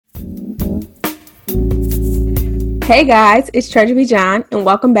Hey guys, it's Treasure B. John, and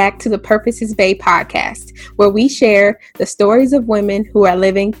welcome back to the Purpose is Bae podcast, where we share the stories of women who are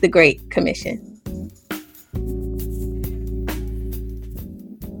living the Great Commission.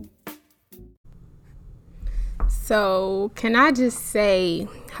 So, can I just say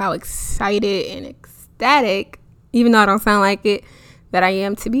how excited and ecstatic, even though I don't sound like it, that I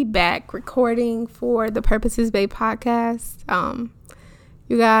am to be back recording for the Purpose is Bae podcast.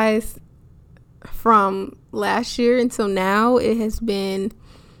 You guys, from last year until now, it has been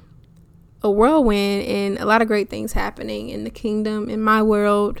a whirlwind and a lot of great things happening in the kingdom, in my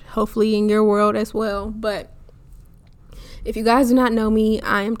world, hopefully in your world as well. But if you guys do not know me,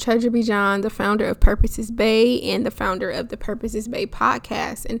 I am Treasure B. John, the founder of Purpose is Bae and the founder of the Purpose is Bae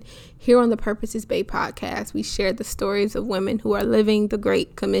podcast. And here on the Purpose is Bae podcast, we share the stories of women who are living the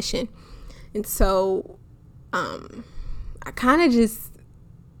Great Commission. And so I kind of just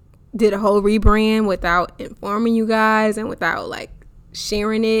did a whole rebrand without informing you guys and without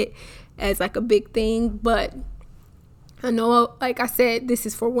sharing it as a big thing. But I know, like I said, this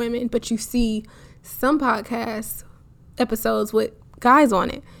is for women, but you see some podcast episodes with guys on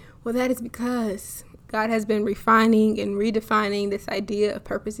it. Well, that is because God has been refining and redefining this idea of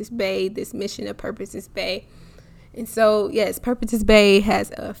Purpose is Bae, this mission of Purpose is Bae. And so, yes, Purpose is Bae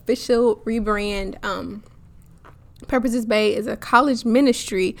has an official rebrand. Purpose is Bae is a college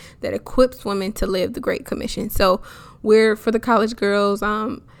ministry that equips women to live the Great Commission. So we're for the college girls,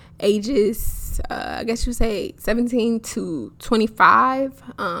 ages, I guess you say 17 to 25.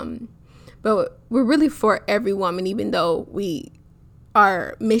 But we're really for every woman, even though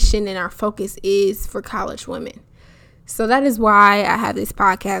our mission and our focus is for college women. So that is why I have this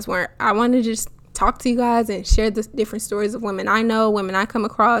podcast where I want to just talk to you guys and share the different stories of women I know, women I come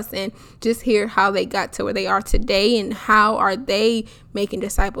across, and just hear how they got to where they are today and how are they making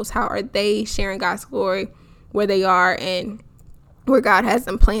disciples, how are they sharing God's glory where they are and where God has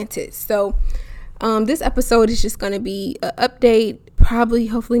them planted. So this episode is just going to be an update, probably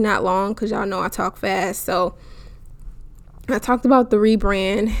hopefully not long because y'all know I talk fast. So I talked about the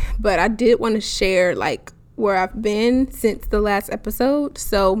rebrand, but I did want to share where I've been since the last episode.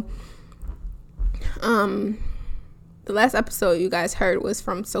 So the last episode you guys heard was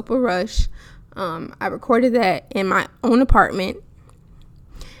from Sopa Rush. I recorded that in my own apartment,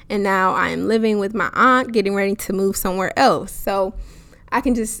 and now I am living with my aunt, getting ready to move somewhere else. So I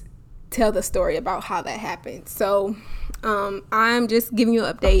can just tell the story about how that happened. So I'm just giving you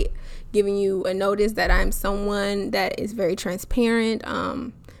an update, giving you a notice that I'm someone that is very transparent,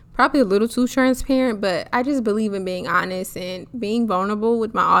 probably a little too transparent, but I just believe in being honest and being vulnerable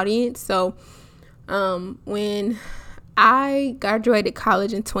with my audience. So when I graduated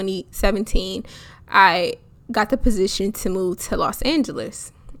college in 2017, I got the position to move to Los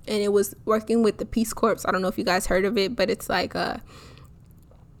Angeles, and it was working with the Peace Corps. I don't know if you guys heard of it, but it's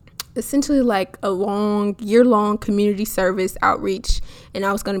essentially a year-long community service outreach, and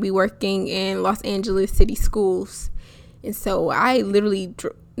I was going to be working in Los Angeles city schools. And so I literally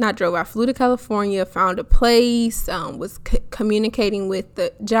I flew to California, found a place, was communicating with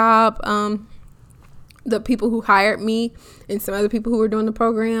the job, the people who hired me and some other people who were doing the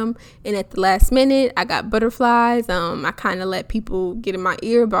program. And at the last minute, I got butterflies. I kind of let people get in my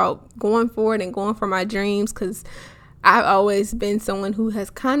ear about going for it and going for my dreams, because I've always been someone who has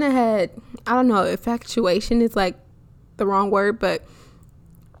kind of had, I don't know, infatuation is the wrong word, but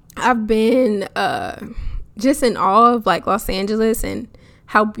I've been just in awe of Los Angeles and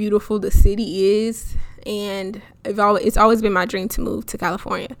how beautiful the city is. And it's always been my dream to move to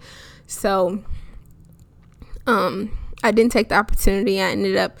California. So I didn't take the opportunity. I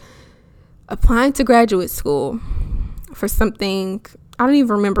ended up applying to graduate school for something. I don't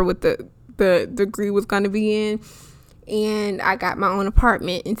even remember what the degree was going to be in. And I got my own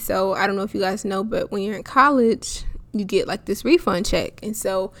apartment. And so I don't know if you guys know, but when you're in college, you get this refund check. And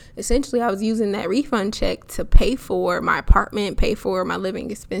so essentially I was using that refund check to pay for my apartment, pay for my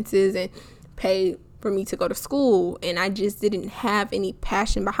living expenses, and pay for me to go to school. And I just didn't have any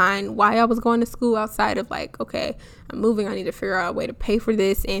passion behind why I was going to school outside of okay, I'm moving, I need to figure out a way to pay for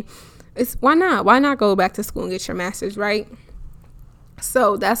this. And it's why not go back to school and get your master's, right?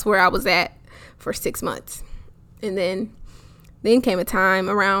 So that's where I was at for 6 months. And then came a time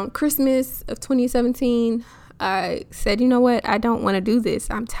around Christmas of 2017. I said, you know what? I don't want to do this.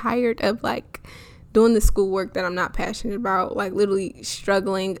 I'm tired of doing the schoolwork that I'm not passionate about, literally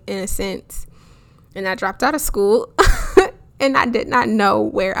struggling in a sense. And I dropped out of school and I did not know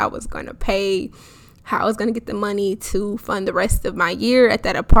where I was going to pay, how I was going to get the money to fund the rest of my year at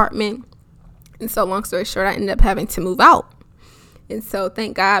that apartment. And so long story short, I ended up having to move out. And so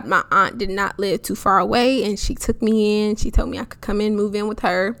thank God my aunt did not live too far away, and she took me in. She told me I could come in, move in with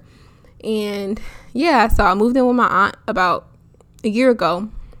her. And yeah, so I moved in with my aunt about a year ago.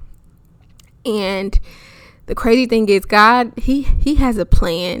 And the crazy thing is, God, he has a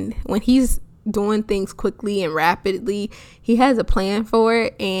plan. When he's doing things quickly and rapidly, he has a plan for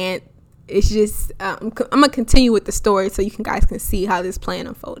it. And it's just, I'm going to continue with the story so you guys can see how this plan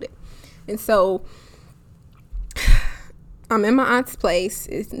unfolded. And so I'm in my aunt's place.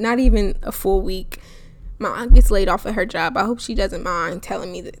 It's not even a full week. My aunt gets laid off at her job. I hope she doesn't mind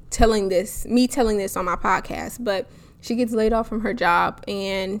telling this on my podcast. But she gets laid off from her job.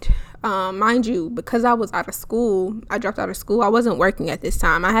 And mind you, because I was out of school, I dropped out of school. I wasn't working at this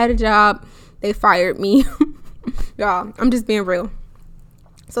time. I had a job. They fired me. Y'all, I'm just being real.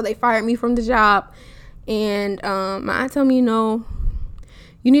 So they fired me from the job. And my aunt told me,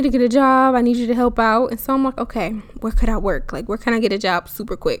 you need to get a job. I need you to help out. And so I'm like, okay, where could I work? Like, where can I get a job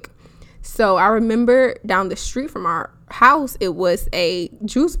super quick? So I remember down the street from our house, it was a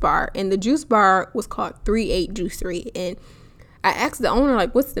juice bar. And the juice bar was called 3-8 Juicery. And I asked the owner,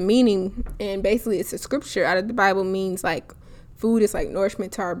 like, what's the meaning? And basically it's a scripture out of the Bible, means like food is like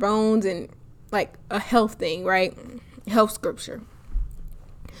nourishment to our bones and like a health thing, right? Health scripture.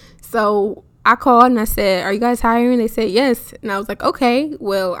 So I called and I said, are you guys hiring? They said yes. And I was like, okay,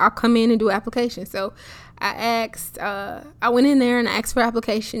 well, I'll come in and do application. So I went in there and I asked for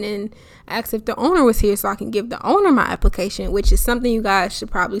application, and I asked if the owner was here so I can give the owner my application, which is something you guys should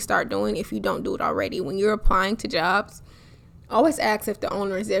probably start doing if you don't do it already. When you're applying to jobs, always ask if the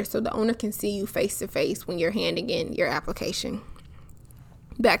owner is there so the owner can see you face to face when you're handing in your application.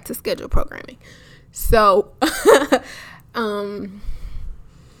 Back to schedule programming. So,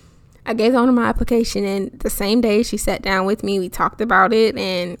 I gave the owner my application, and the same day she sat down with me, we talked about it,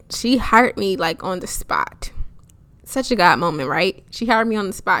 and she hired me like on the spot. Such a God moment, right? She hired me on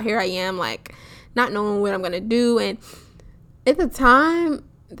the spot. Here I am, like not knowing what I'm going to do. And at the time,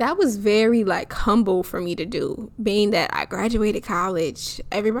 that was very like humble for me to do, being that I graduated college.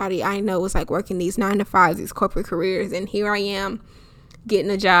 Everybody I know was like working these 9-to-5s, these corporate careers. And here I am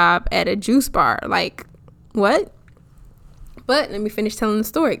getting a job at a juice bar. Like, what? But let me finish telling the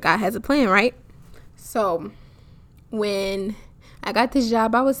story. God has a plan, right? So when I got this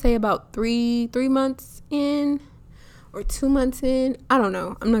job, I would say about three months in or 2 months in. I don't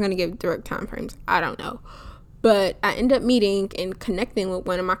know. I'm not going to give direct time frames. I don't know. But I ended up meeting and connecting with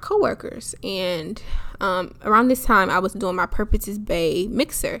one of my coworkers. And around this time, I was doing my Purposes Bay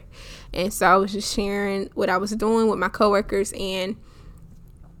mixer. And so I was just sharing what I was doing with my coworkers. And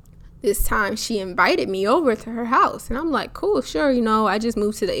this time she invited me over to her house, and I'm like, cool, sure. I just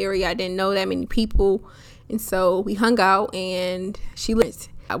moved to the area. I didn't know that many people. And so we hung out, and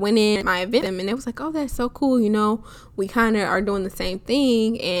I went in my event, and it was like, oh, that's so cool. We kind of are doing the same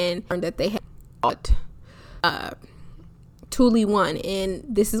thing, and learned that they had bought Tuli One, and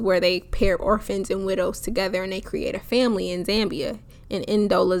this is where they pair orphans and widows together, and they create a family in Zambia, in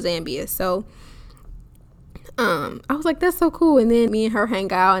Ndola, Zambia. So I was like, that's so cool. And then me and her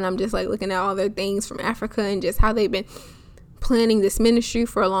hang out, and I'm just like looking at all their things from Africa and just how they've been planning this ministry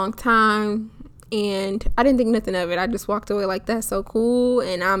for a long time. And I didn't think nothing of it. I just walked away like, that's so cool.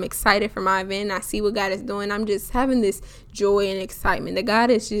 And I'm excited for my event. I see what God is doing. I'm just having this joy and excitement that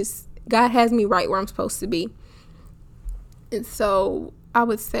God has me right where I'm supposed to be. And so I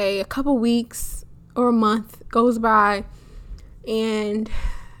would say a couple weeks or a month goes by, and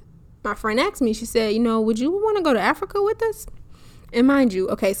my friend asked me, she said, would you want to go to Africa with us? And mind you,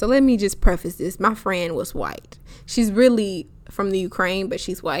 okay, so let me just preface this. My friend was white. She's really from the Ukraine, but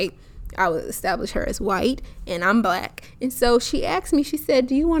she's white. I would establish her as white, and I'm black. And so she asked me, she said,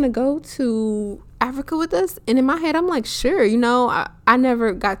 do you want to go to Africa with us? And in my head, I'm like, sure. I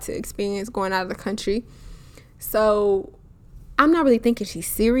never got to experience going out of the country. So I'm not really thinking she's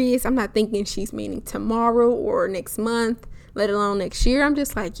serious. I'm not thinking she's meaning tomorrow or next month, let alone next year. I'm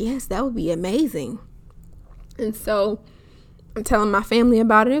just like, yes, that would be amazing. And so I'm telling my family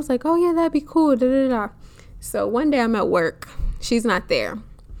about it. It was like, oh yeah, that'd be cool. Da, da, da. So one day I'm at work. She's not there.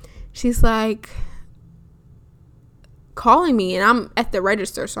 She's like calling me, and I'm at the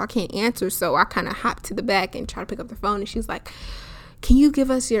register, so I can't answer. So I kind of hop to the back and try to pick up the phone. And she's like, can you give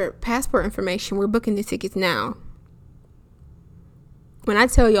us your passport information? We're booking the tickets now. When I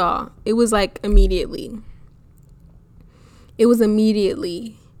tell y'all, it was like immediately. It was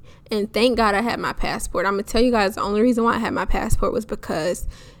immediately. And thank God I had my passport. I'm going to tell you guys, the only reason why I had my passport was because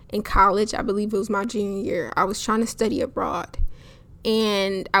in college, I believe it was my junior year, I was trying to study abroad.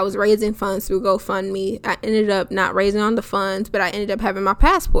 And I was raising funds through GoFundMe. I ended up not raising on the funds, but I ended up having my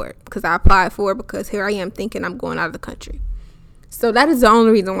passport because I applied for it, because here I am thinking I'm going out of the country. So that is the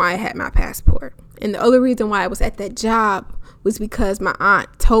only reason why I had my passport. And the other reason why I was at that job was because my aunt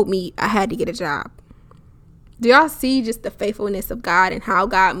told me I had to get a job. Do y'all see just the faithfulness of God and how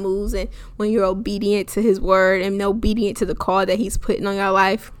God moves, and when you're obedient to his word and obedient to the call that he's putting on your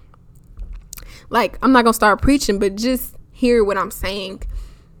life? Like, I'm not going to start preaching, but just hear what I'm saying.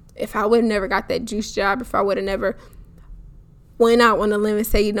 If I would have never got that juice job, if I would have never went out on a limb and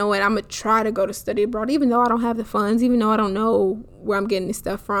say, you know what, I'm going to try to go to study abroad, even though I don't have the funds, even though I don't know where I'm getting this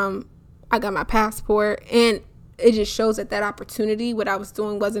stuff from, I got my passport. And it just shows that opportunity, what I was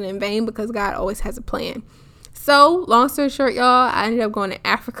doing, wasn't in vain, because God always has a plan. So, long story short, y'all, I ended up going to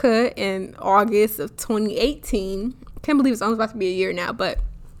Africa in August of 2018. Can't believe it's almost about to be a year now, but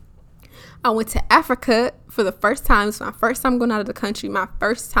I went to Africa for the first time. It's my first time going out of the country. My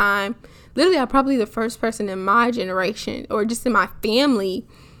first time, literally, I'm probably the first person in my generation or just in my family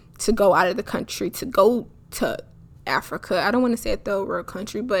to go out of the country, to go to Africa. I don't want to say a third world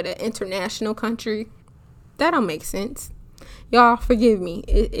country, but an international country. That don't make sense. Y'all forgive me.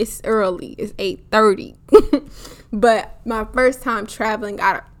 It's early. It's 8:30. But my first time traveling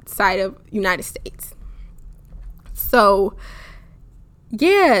outside of United States. So,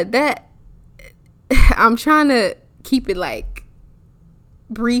 yeah, that I'm trying to keep it like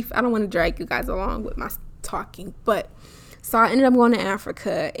brief. I don't want to drag you guys along with my talking. But so I ended up going to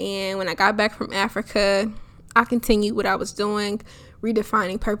Africa. And when I got back from Africa, I continued what I was doing,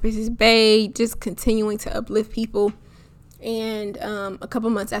 redefining Purposes Bay, just continuing to uplift people. And a couple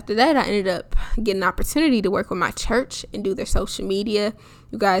months after that, I ended up getting an opportunity to work with my church and do their social media.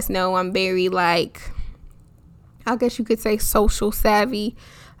 You guys know I'm very, like, I guess you could say social savvy.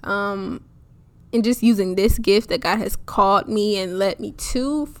 And just using this gift that God has called me and led me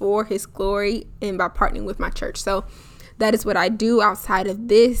to for his glory, and by partnering with my church. So that is what I do outside of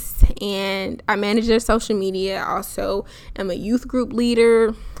this. And I manage their social media. I also am a youth group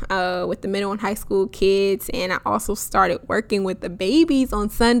leader with the middle and high school kids. And I also started working with the babies on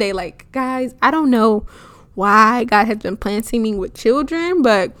Sunday. Like, guys, I don't know why God has been planting me with children,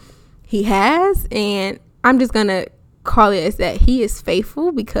 but he has. And I'm just going to call it as that. He is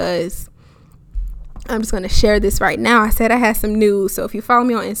faithful, because I'm just going to share this right now. I said I had some news. So if you follow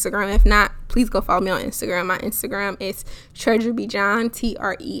me on Instagram, if not, please go follow me on Instagram. My Instagram is TreasureBeJon,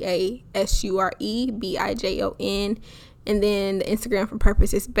 TreasureBijon. And then the Instagram for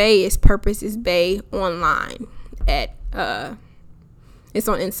Purposes Bay is Purposes Bay Online. It's on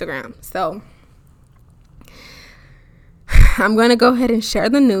Instagram. So I'm going to go ahead and share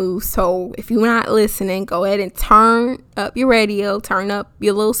the news. So if you're not listening, go ahead and turn up your radio, turn up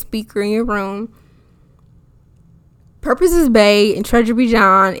your little speaker in your room. Purposes Bay and Treasure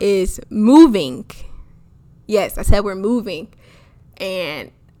Bejon is moving. Yes, I said we're moving.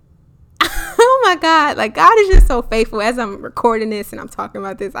 And oh my God, like, God is just so faithful. As I'm recording this and I'm talking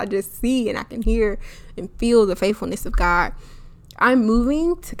about this, I just see and I can hear and feel the faithfulness of God. I'm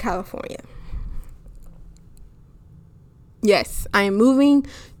moving to California. Yes, I am moving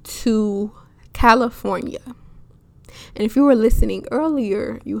to California. And if you were listening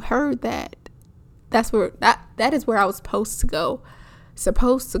earlier, you heard that. That is where I was supposed to go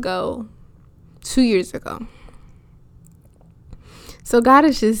 2 years ago. So God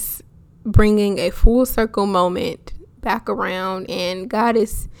is just bringing a full circle moment back around, and God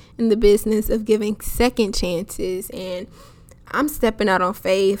is in the business of giving second chances, and I'm stepping out on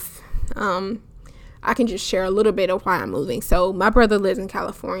faith. I can just share a little bit of why I'm moving. So my brother lives in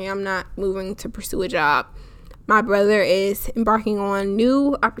California. I'm not moving to pursue a job. My brother is embarking on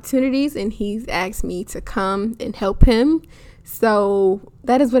new opportunities, and he's asked me to come and help him. So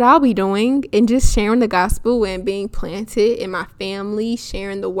that is what I'll be doing, and just sharing the gospel and being planted in my family,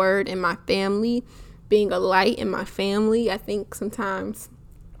 sharing the word in my family, being a light in my family. I think sometimes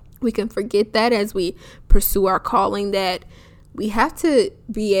we can forget that as we pursue our calling, that we have to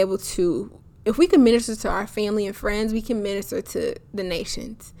be able to, if we can minister to our family and friends, we can minister to the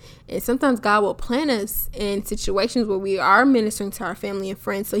nations. And sometimes God will plant us in situations where we are ministering to our family and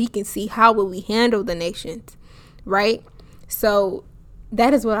friends, so he can see how will we handle the nations, right? So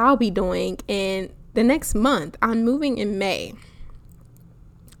that is what I'll be doing. And the next month, I'm moving in May.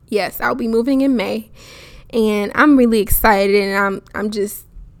 Yes, I'll be moving in May. And I'm really excited, and I'm just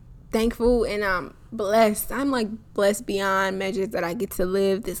thankful, and I'm blessed. I'm like blessed beyond measures that I get to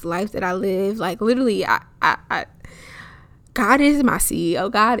live this life that I live. Like, literally, God is my CEO.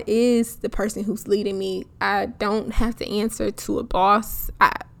 God is the person who's leading me. I don't have to answer to a boss.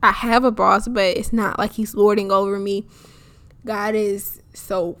 I have a boss, but it's not like he's lording over me. God is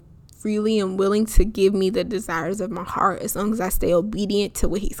so freely and willing to give me the desires of my heart, as long as I stay obedient to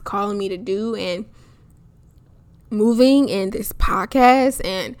what he's calling me to do. And moving in this podcast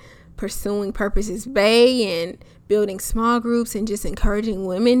and pursuing Purposes Bay and building small groups and just encouraging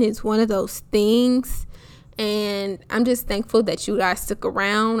women is one of those things. And I'm just thankful that you guys stuck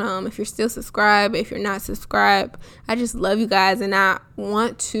around. If you're still subscribed, if you're not subscribed, I just love you guys, and I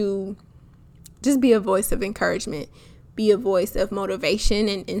want to just be a voice of encouragement, be a voice of motivation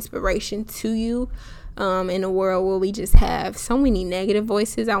and inspiration to you. In a world where we just have so many negative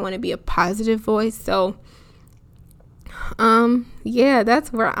voices, I want to be a positive voice. So yeah,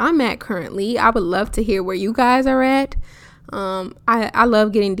 that's where I'm at currently. I would love to hear where you guys are at. I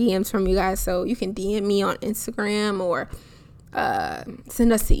love getting DMs from you guys, so you can DM me on Instagram or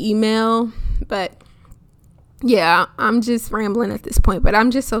send us an email. But yeah, I'm just rambling at this point, but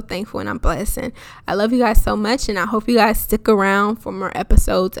I'm just so thankful and I'm blessed, and I love you guys so much, and I hope you guys stick around for more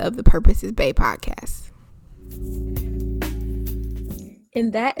episodes of the Purposes Bay podcast.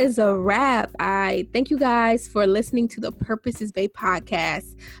 And that is a wrap. I thank you guys for listening to the Purposes Bay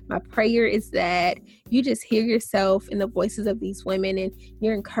podcast. My prayer is that you just hear yourself in the voices of these women and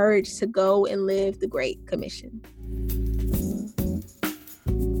you're encouraged to go and live the Great Commission.